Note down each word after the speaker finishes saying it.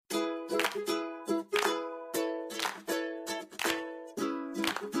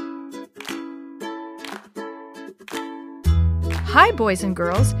Hi, boys and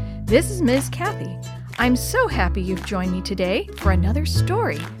girls. This is Ms. Kathy. I'm so happy you've joined me today for another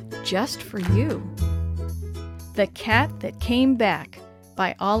story just for you. The Cat That Came Back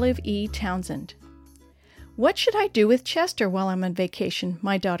by Olive E. Townsend. What should I do with Chester while I'm on vacation?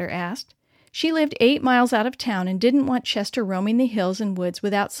 My daughter asked. She lived 8 miles out of town and didn't want Chester roaming the hills and woods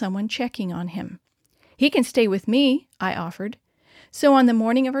without someone checking on him. He can stay with me, I offered. So on the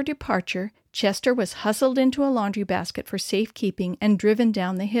morning of our departure, Chester was hustled into a laundry basket for safekeeping and driven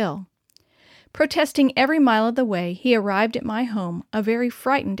down the hill. Protesting every mile of the way, he arrived at my home, a very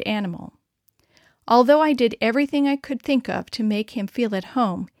frightened animal. Although I did everything I could think of to make him feel at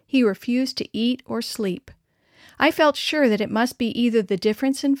home, he refused to eat or sleep. I felt sure that it must be either the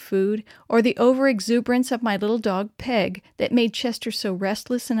difference in food or the overexuberance of my little dog Peg that made Chester so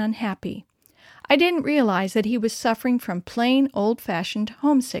restless and unhappy. I didn't realize that he was suffering from plain, old-fashioned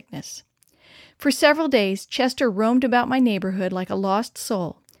homesickness. For several days, Chester roamed about my neighborhood like a lost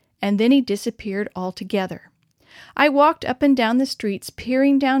soul, and then he disappeared altogether. I walked up and down the streets,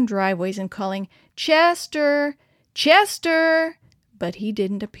 peering down driveways and calling, "Chester! Chester!" but he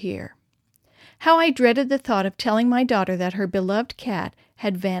didn't appear. How I dreaded the thought of telling my daughter that her beloved cat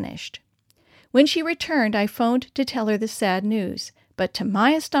had vanished. When she returned, I phoned to tell her the sad news, but to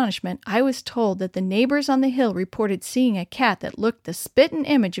my astonishment, I was told that the neighbors on the hill reported seeing a cat that looked the spittin'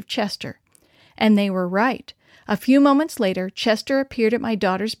 image of Chester. And they were right. A few moments later, Chester appeared at my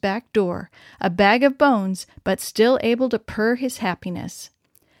daughter's back door, a bag of bones, but still able to purr his happiness.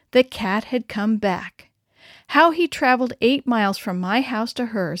 The cat had come back. How he traveled 8 miles from my house to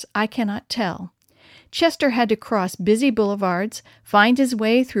hers, I cannot tell. Chester had to cross busy boulevards, find his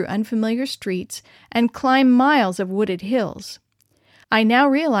way through unfamiliar streets, and climb miles of wooded hills. I now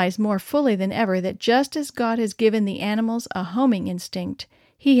realize more fully than ever that just as God has given the animals a homing instinct,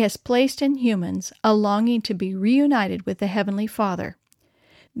 He has placed in humans a longing to be reunited with the Heavenly Father.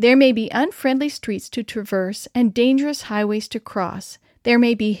 There may be unfriendly streets to traverse and dangerous highways to cross. There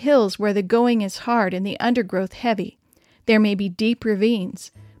may be hills where the going is hard and the undergrowth heavy. There may be deep ravines.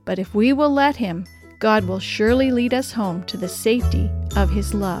 But if we will let Him, God will surely lead us home to the safety of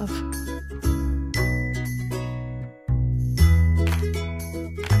His love.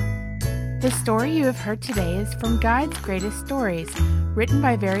 The story you have heard today is from Guide's Greatest Stories, written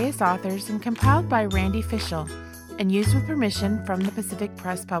by various authors and compiled by Randy Fischel, and used with permission from the Pacific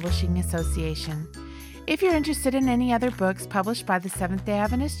Press Publishing Association. If you're interested in any other books published by the Seventh-day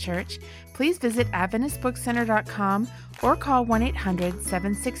Adventist Church, please visit AdventistBookCenter.com or call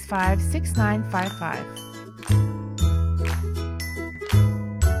 1-800-765-6955.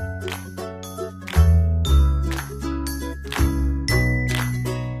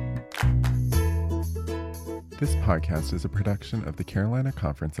 This podcast is a production of the Carolina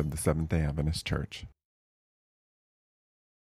Conference of the Seventh-day Adventist Church.